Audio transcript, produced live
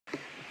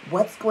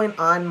What's going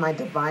on, my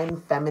divine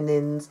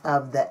feminines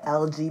of the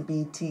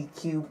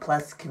LGBTQ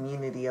plus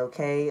community,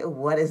 okay?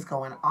 What is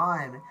going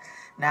on?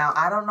 Now,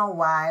 I don't know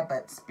why,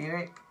 but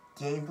Spirit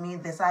gave me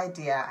this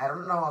idea. I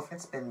don't know if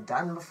it's been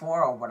done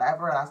before or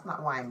whatever. That's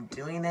not why I'm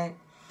doing it.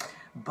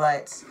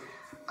 But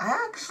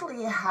I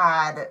actually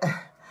had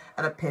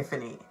an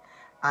epiphany,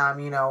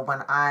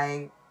 when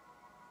I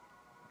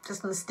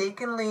just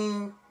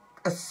mistakenly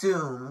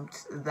assumed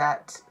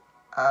that,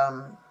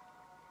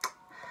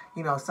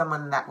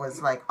 someone that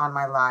was like on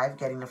my live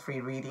getting a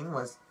free reading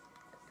was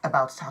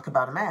about to talk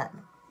about a man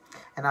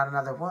and not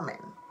another woman.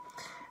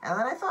 And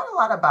then I thought a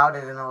lot about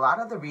it, and a lot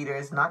of the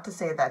readers, not to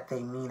say that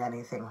they mean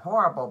anything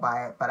horrible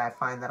by it, but I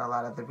find that a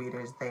lot of the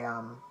readers, they,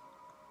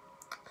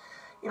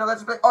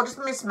 let's be, just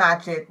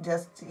mismatch it,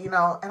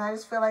 and I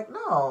just feel like,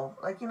 no,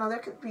 there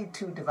could be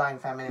two divine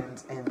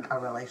feminines in a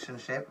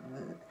relationship,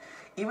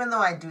 even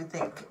though I do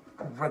think,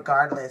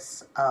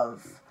 regardless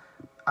of,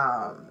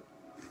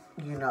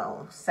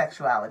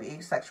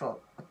 sexuality, sexual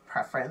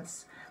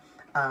preference,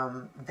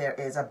 there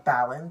is a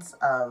balance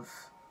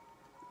of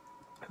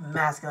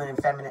masculine and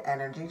feminine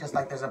energy, just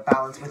like there's a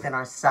balance within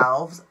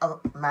ourselves of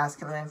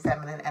masculine and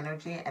feminine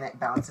energy, and it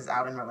balances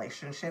out in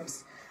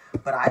relationships.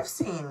 But I've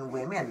seen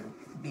women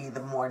be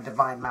the more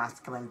divine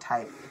masculine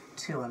type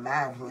to a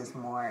man who is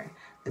more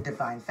the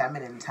divine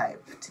feminine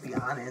type, to be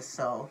honest.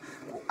 So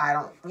I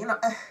don't,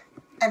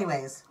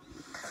 anyways,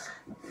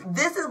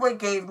 this is what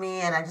gave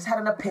me, and I just had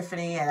an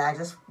epiphany, and I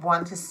just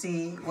wanted to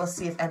see, we'll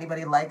see if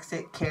anybody likes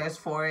it, cares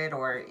for it,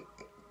 or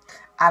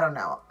I don't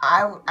know.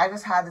 I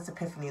just had this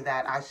epiphany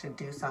that I should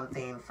do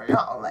something for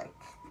y'all,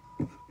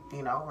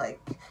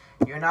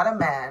 you're not a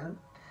man,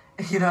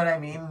 you know what I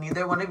mean?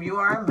 Neither one of you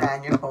are a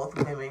man, you're both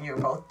women, you're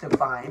both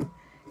divine,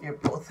 you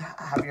both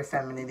have your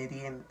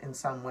femininity in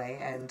some way,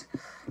 and,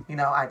 I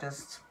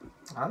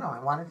don't know, I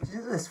wanted to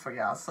do this for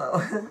y'all,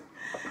 so,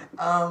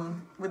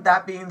 with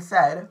that being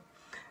said,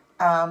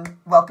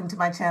 welcome to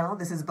my channel.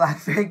 This is Black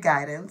Fairy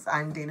Guidance.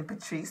 I'm Dana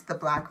Patrice, the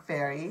Black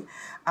Fairy.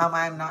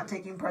 I'm not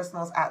taking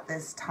personals at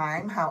this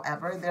time.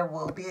 However, there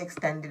will be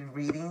extended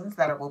readings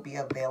that will be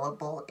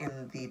available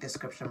in the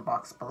description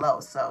box below.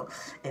 So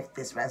if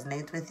this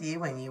resonates with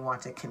you and you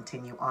want to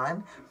continue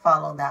on,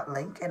 follow that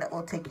link and it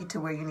will take you to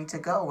where you need to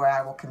go, where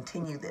I will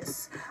continue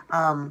this.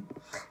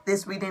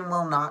 This reading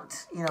will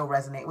not,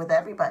 resonate with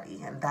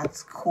everybody, and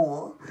that's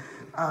cool.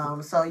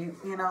 So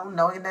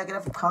no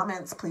negative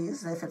comments,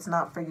 please. If it's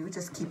not for you,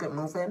 just keep it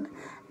moving.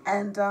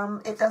 And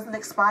it doesn't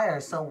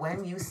expire. So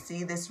when you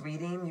see this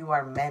reading, you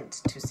are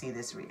meant to see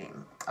this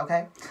reading.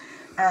 Okay?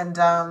 And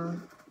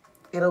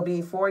it'll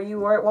be for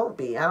you or it won't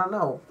be. I don't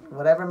know.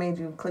 Whatever made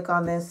you click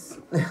on this.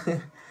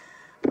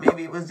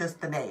 Maybe it was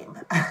just the name.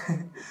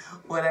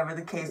 Whatever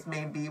the case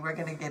may be, we're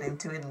going to get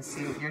into it and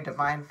see if your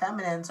divine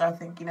feminines are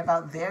thinking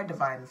about their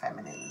divine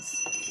feminines.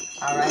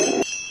 All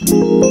right?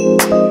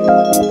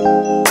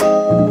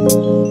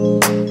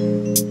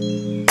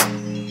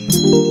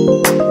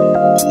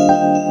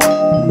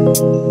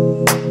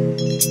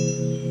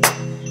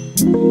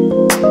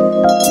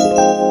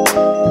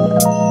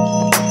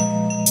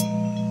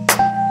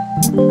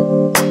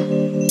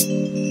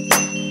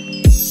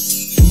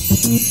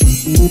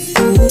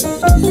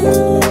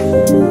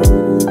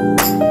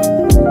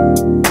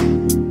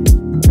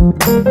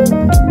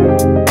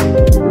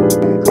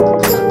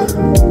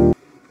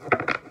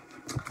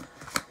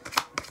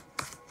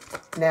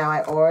 Now,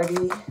 I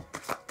already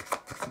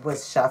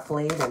was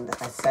shuffling and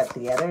I set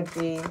the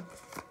energy.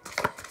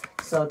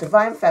 So,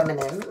 Divine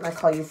Feminine, I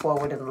call you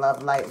forward in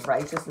love, light,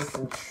 righteousness,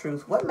 and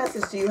truth. What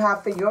message do you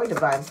have for your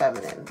Divine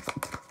Feminine?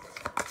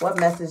 What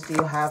message do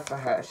you have for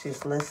her?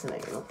 She's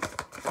listening.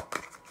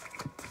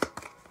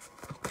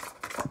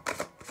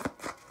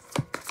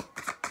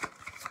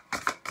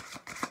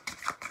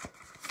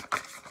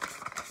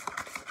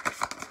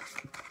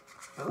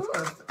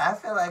 Ooh, I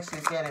feel like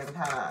she's getting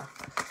kind of...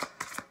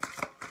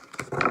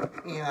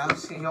 you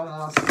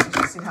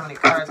see how many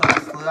cards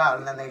almost flew out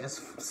and then they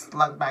just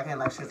slunk back in,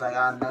 like she's like,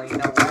 oh no, you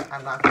know what?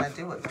 I'm not going to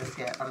do it just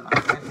yet. I'm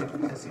not going to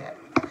do it just yet.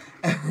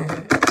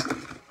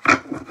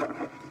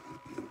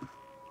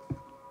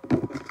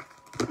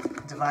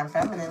 Divine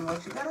Feminine,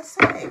 what you gotta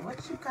say?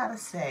 What you gotta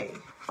say?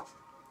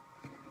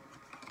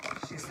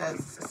 She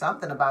says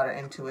something about her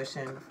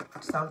intuition.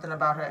 Something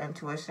about her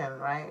intuition,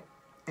 right?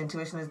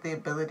 Intuition is the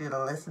ability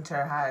to listen to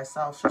her higher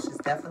self. So she's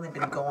definitely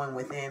been going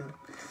within.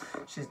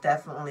 She's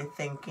definitely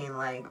thinking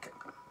like,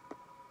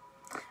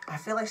 I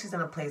feel like she's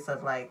in a place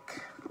of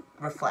like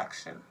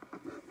reflection.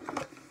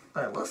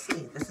 But we'll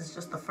see. This is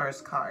just the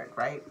first card,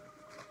 right?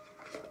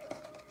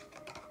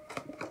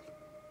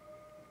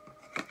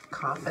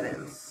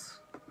 Confidence.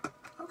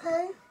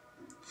 Okay.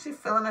 She's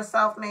feeling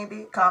herself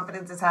maybe.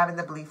 Confidence is having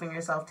the belief in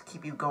yourself to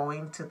keep you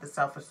going, to the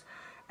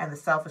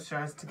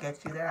self-assurance to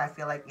get you there. I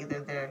feel like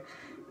either they're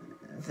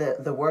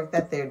the work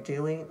that they're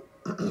doing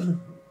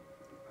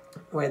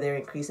where they're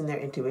increasing their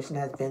intuition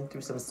has been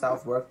through some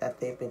self-work that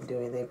they've been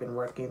doing. They've been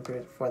working through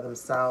it for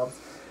themselves,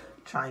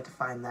 trying to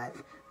find that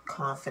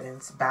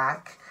confidence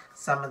back.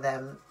 Some of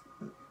them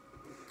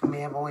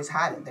may have always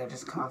had it. They're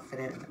just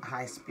confident and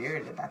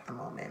high-spirited at the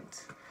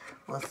moment.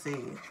 We'll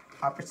see.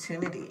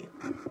 Opportunity.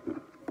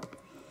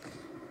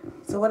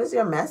 So what is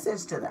your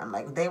message to them?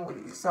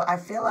 So I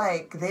feel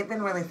like they've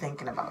been really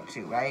thinking about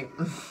you, right?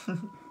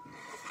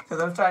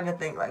 Because I'm trying to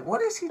think, like,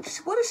 what is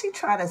she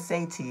trying to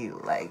say to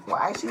you? Like,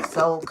 why is she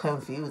so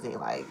confusing?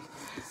 Like,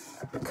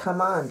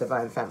 come on,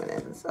 Divine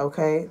Feminines,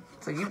 okay?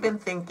 So you've been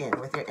thinking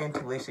with your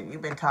intuition. She's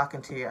been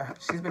talking to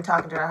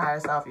her higher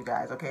self, you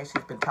guys, okay?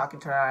 She's been talking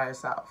to her higher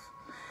self.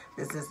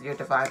 This is your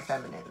Divine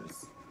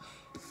Feminines.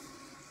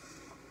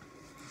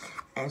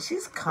 And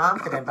she's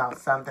confident about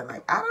something.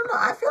 Like, I don't know.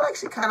 I feel like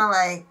she kind of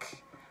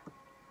like,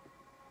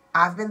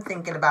 I've been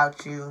thinking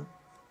about you.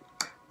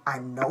 I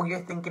know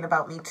you're thinking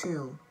about me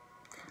too.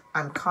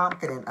 I'm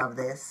confident of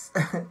this.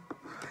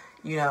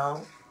 You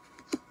know?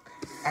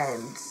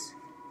 And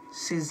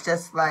she's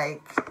just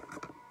like,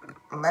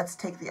 let's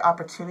take the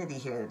opportunity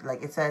here.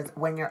 Like it says,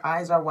 when your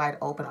eyes are wide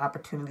open,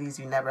 opportunities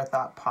you never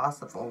thought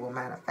possible will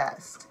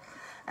manifest.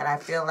 And I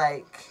feel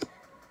like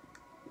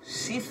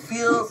she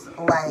feels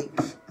like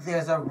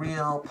there's a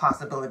real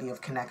possibility of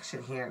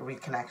connection here,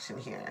 reconnection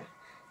here.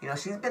 You know,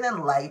 she's been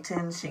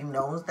enlightened. She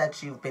knows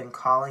that you've been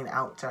calling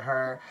out to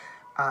her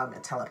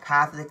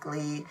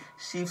telepathically.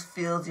 She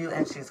feels you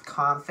and she's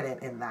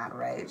confident in that,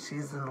 right?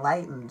 She's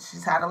enlightened.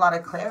 She's had a lot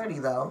of clarity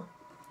though,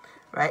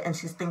 right? And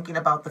she's thinking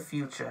about the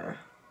future.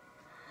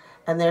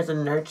 And there's a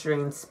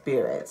nurturing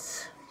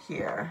spirit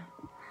here.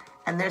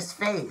 And there's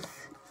faith.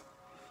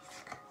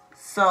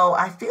 So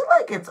I feel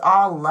like it's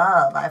all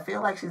love. I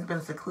feel like she's been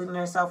secluding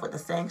herself with the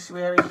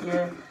sanctuary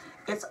here.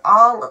 It's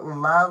all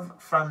love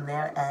from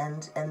their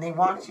end. And they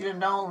want you to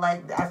know,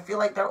 like, I feel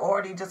like they're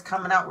already just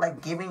coming out,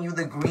 like, giving you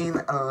the green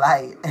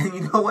light. And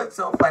you know what's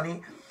so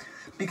funny?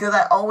 Because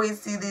I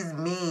always see these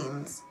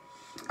memes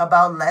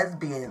about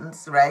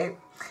lesbians, right?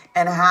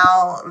 And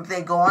how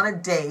they go on a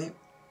date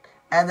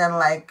and then,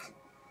 like,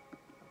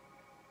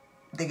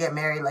 they get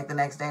married like the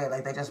next day,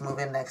 like they just move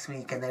in next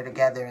week and they're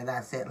together and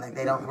that's it. Like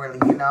they don't really,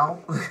 you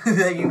know,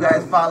 that you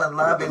guys fall in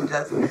love and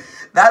just,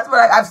 that's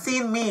what I've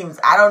seen memes.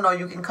 I don't know.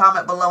 You can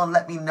comment below and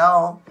let me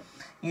know.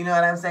 You know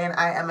what I'm saying?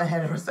 I am a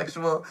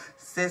heterosexual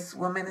cis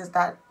woman. Is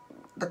that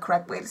the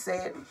correct way to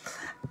say it?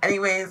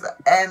 Anyways,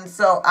 and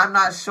so I'm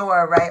not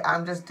sure, right?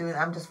 I'm just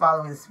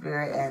following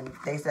spirit, and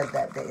they said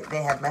that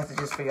they have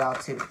messages for y'all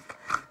too.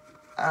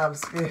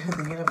 Spirit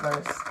of the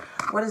universe.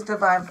 What does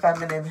Divine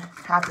Feminine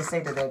have to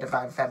say to their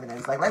Divine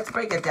Feminines? Like, let's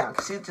break it down,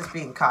 because she's just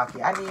being cocky.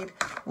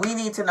 We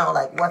need to know,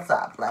 like, what's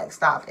up? Like,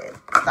 stop it.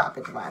 Stop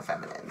it, Divine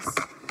Feminines.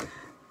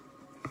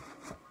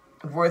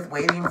 Worth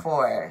waiting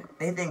for.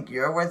 They think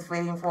you're worth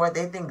waiting for.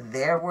 They think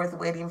they're worth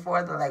waiting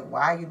for. They're like,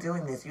 why are you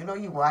doing this? You know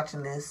you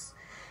watching this,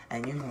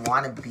 and you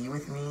want to be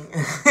with me.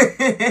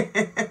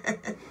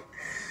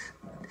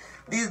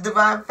 These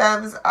Divine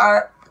Femmes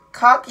are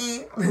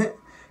cocky.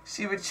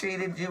 She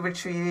retreated, you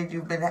retreated,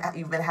 you've been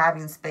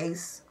having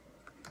space.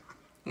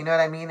 You know what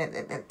I mean?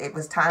 It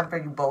was time for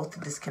you both to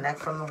disconnect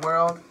from the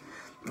world,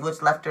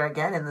 which left her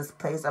again in this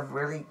place of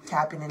really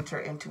tapping into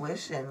her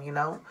intuition, you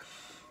know?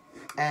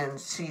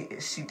 And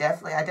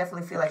I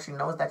definitely feel like she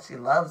knows that she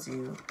loves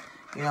you.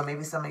 You know,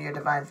 maybe some of your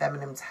Divine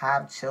Feminines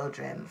have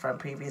children from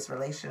previous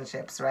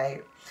relationships,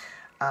 right?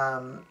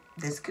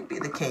 This could be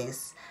the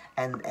case,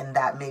 and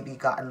that maybe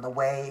got in the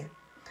way,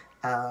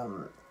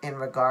 in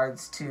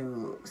regards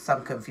to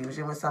some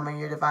confusion with some of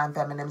your Divine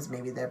Feminines.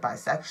 Maybe they're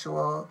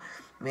bisexual.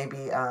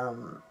 Maybe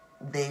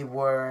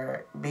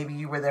maybe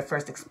you were their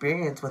first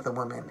experience with a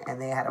woman and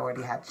they had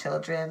already had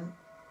children.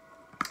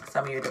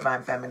 Some of your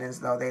Divine Feminines,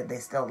 though, they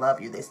still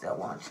love you. They still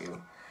want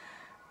you.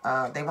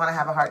 They want to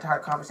have a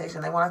heart-to-heart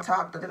conversation. They want to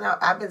talk. But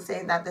I've been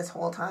saying that this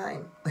whole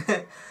time.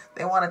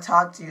 They want to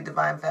talk to you,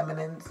 Divine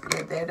Feminines.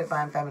 You're their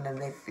Divine Feminine.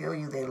 They feel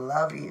you. They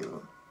love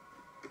you.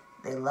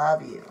 They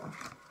love you.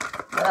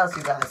 What else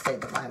you gotta say,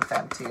 Divine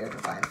Femme, to your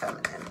Divine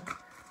Feminine?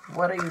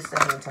 What are you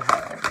saying to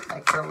her?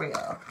 Like, for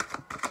real.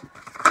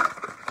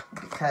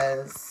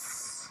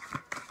 Because,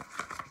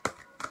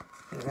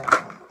 you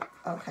know,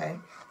 okay.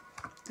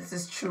 This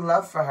is true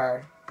love for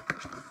her.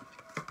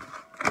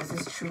 This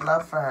is true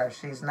love for her.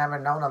 She's never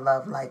known a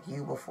love like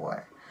you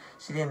before.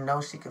 She didn't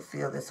know she could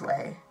feel this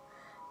way.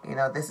 You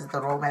know, this is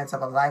the romance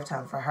of a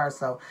lifetime for her.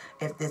 So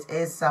if this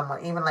is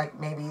someone, even like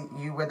maybe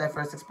you were their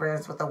first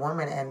experience with a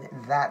woman and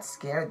that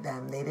scared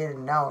them. They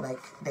didn't know, like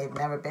they've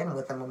never been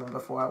with a woman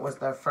before. It was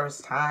their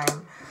first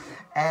time.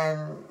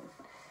 And,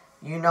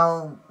 you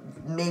know,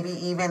 maybe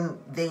even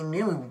they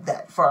knew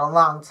that for a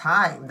long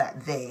time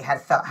that they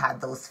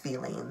had those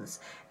feelings.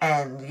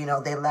 And, you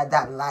know, they led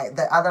that life,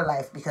 the other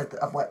life, because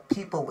of what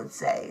people would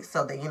say.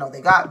 So they, you know,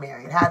 they got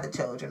married, had the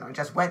children, or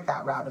just went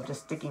that route of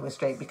just sticking with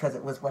straight because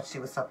it was what she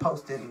was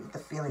supposed to do, the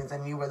feelings,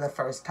 and you were the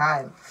first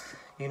time,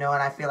 you know.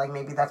 And I feel like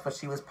maybe that's what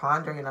she was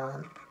pondering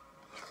on.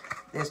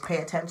 There's pay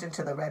attention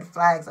to the red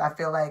flags. I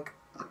feel like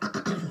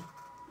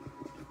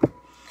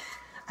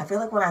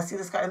when I see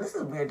this card, and this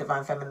is weird,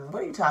 Divine Feminine,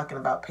 what are you talking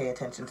about, pay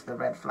attention to the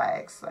red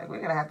flags? Like, we're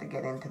going to have to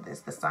get into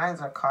this. The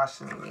signs are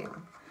cautioning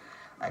you.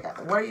 Like,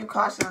 what are you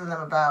cautioning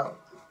them about?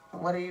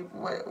 What do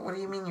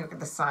you mean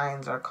the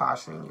signs are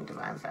cautioning you,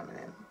 Divine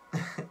Feminine?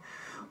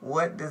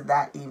 What does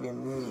that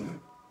even mean?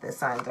 The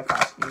signs are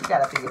cautioning you. You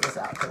gotta figure this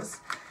out, because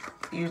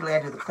usually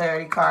I do the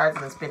clarity cards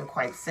and it's been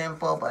quite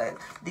simple, but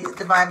these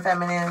Divine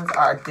Feminines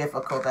are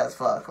difficult as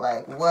fuck.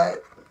 Like,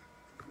 what?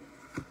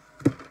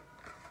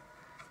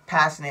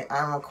 Passionate,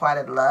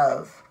 unrequited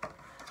love.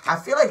 I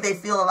feel like they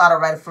feel a lot of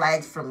red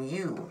flags from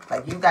you.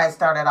 Like, you guys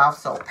started off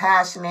so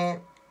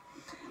passionate,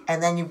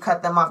 and then you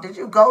cut them off. Did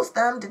you ghost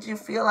them? Did you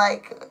feel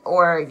like,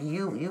 or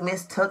you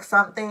mistook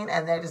something,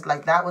 and they're just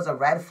like, that was a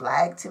red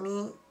flag to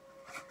me?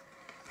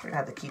 We're gonna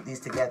have to keep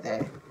these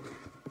together.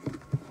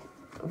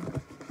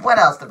 What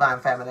else, Divine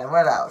Feminine?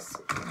 What else?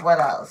 What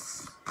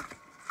else?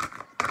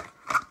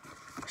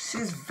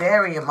 She's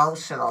very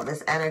emotional.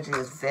 This energy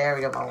is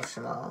very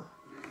emotional.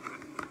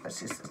 But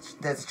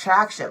there's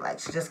attraction. Like,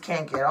 she just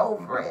can't get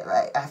over it.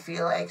 Like, I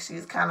feel like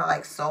she's kind of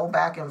like so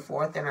back and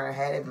forth in her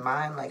head and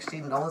mind. Like,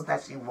 she knows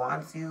that she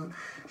wants you.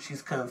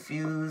 She's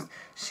confused.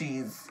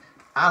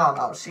 I don't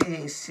know.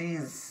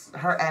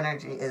 Her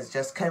energy is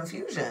just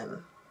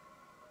confusion.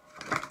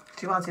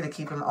 She wants you to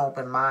keep an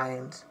open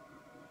mind.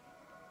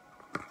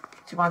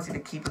 She wants you to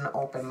keep an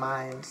open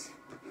mind.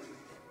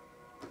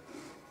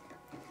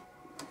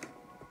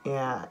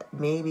 Yeah,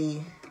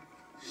 maybe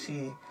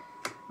she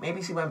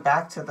went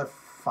back to the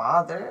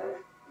father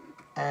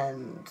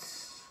and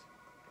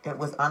it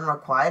was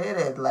unrequited.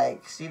 And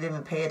like, she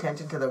didn't pay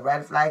attention to the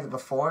red flags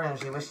before and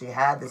she wished she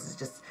had. This is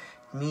just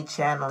me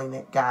channeling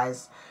it,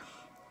 guys.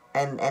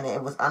 And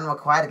it was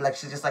unrequited. Like,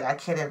 she's just like, I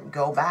couldn't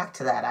go back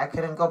to that. I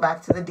couldn't go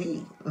back to the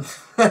D.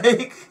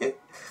 Like,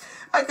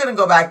 I couldn't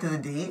go back to the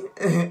D.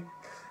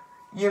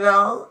 You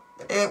know,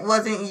 it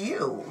wasn't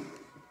you.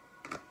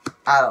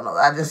 I don't know.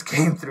 I just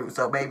came through.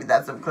 So maybe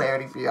that's some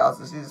clarity for y'all.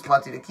 So she just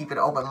wants you to keep an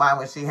open mind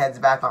when she heads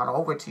back on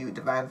over to you,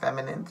 Divine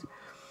Feminine.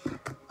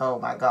 Oh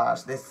my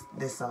gosh. This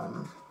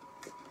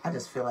I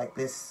just feel like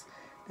this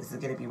is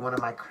going to be one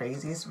of my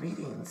craziest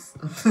readings.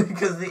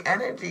 Because the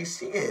energy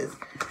she is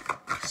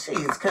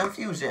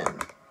confusion.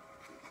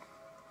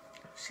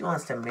 She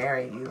wants to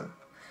marry you.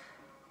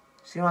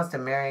 She wants to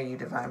marry you,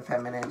 Divine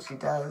Feminine. She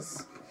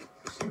does.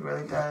 She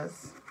really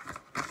does.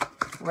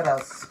 What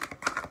else?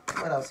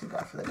 What else you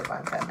got for the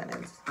Divine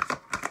Feminines?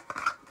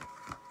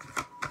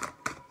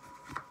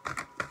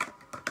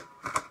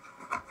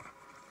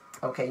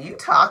 Okay, you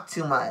talk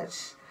too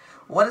much.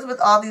 What is with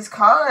all these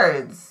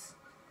cards?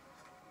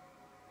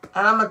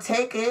 And I'm going to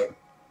take it.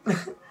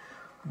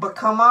 But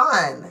come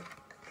on.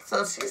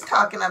 So she's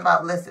talking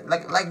about, listen,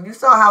 like you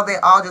saw how they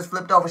all just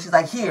flipped over. She's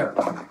like, here,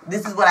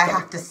 this is what I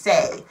have to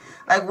say.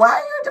 Like, why are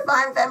you,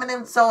 Divine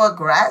Feminine, so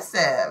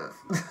aggressive?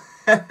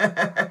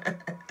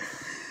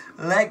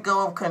 Let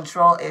go of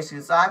control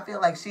issues. So I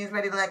feel like she's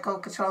ready to let go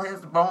of control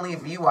issues, but only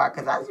if you are.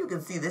 Because as you can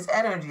see, this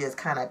energy is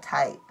kind of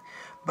tight.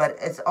 But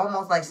it's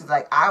almost like she's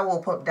like, I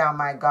will put down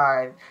my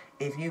guard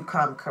if you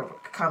come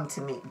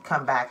to me,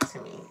 come back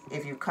to me.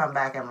 If you come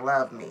back and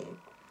love me.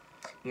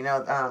 You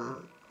know,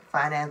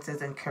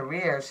 finances and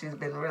career. She's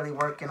been really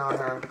working on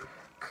her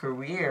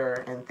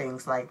career and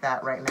things like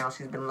that right now.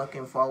 She's been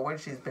looking forward.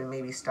 She's been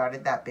maybe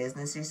started that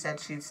business she said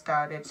she'd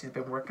started. She's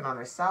been working on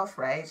herself,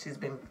 right? She's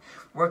been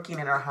working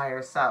in her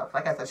higher self.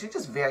 Like I said, she's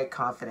just very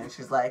confident.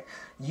 She's like,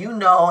 you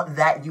know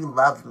that you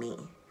love me.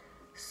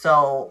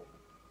 So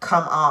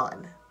come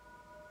on.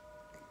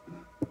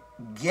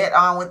 Get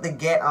on with the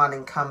get on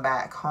and come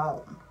back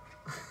home.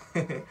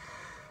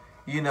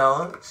 You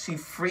know, she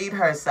freed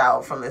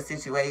herself from the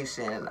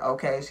situation,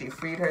 okay? She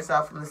freed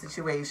herself from the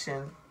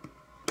situation,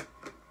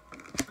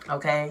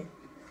 okay?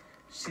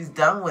 She's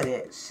done with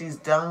it. She's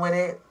done with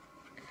it,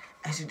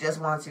 and she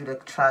just wants you to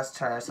trust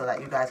her so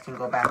that you guys can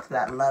go back to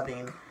that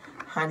loving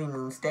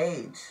honeymoon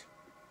stage.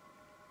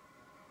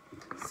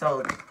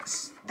 So,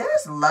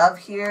 there's love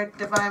here,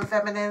 Divine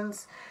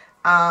Feminines.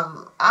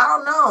 I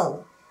don't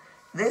know.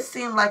 This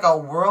seemed like a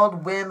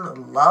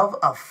whirlwind love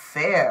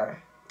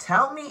affair.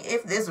 Tell me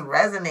if this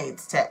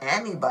resonates to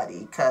anybody,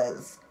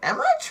 because am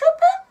I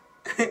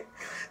tripping?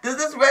 Does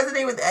this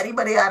resonate with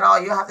anybody at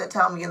all? You'll have to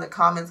tell me in the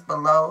comments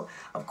below.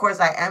 Of course,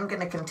 I am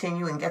going to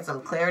continue and get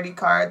some clarity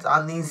cards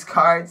on these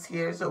cards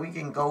here so we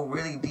can go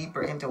really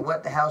deeper into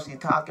what the hell she's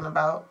talking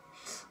about.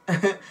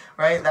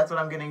 Right? That's what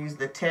I'm going to use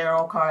the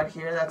tarot card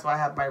here. That's why I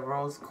have my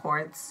rose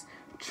quartz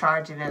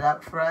charging it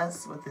up for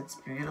us with its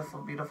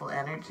beautiful, beautiful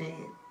energy.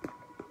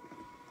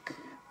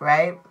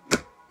 Right?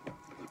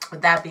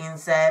 With that being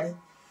said,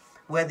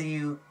 whether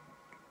you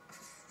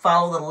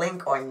follow the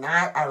link or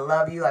not, I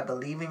love you. I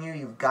believe in you.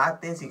 You've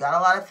got this. You got a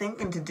lot of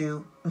thinking to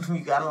do. You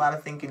got a lot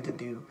of thinking to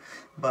do.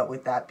 But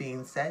with that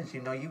being said,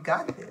 you know you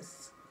got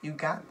this. You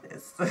got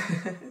this.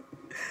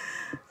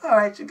 All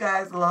right, you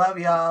guys. Love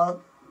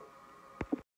y'all.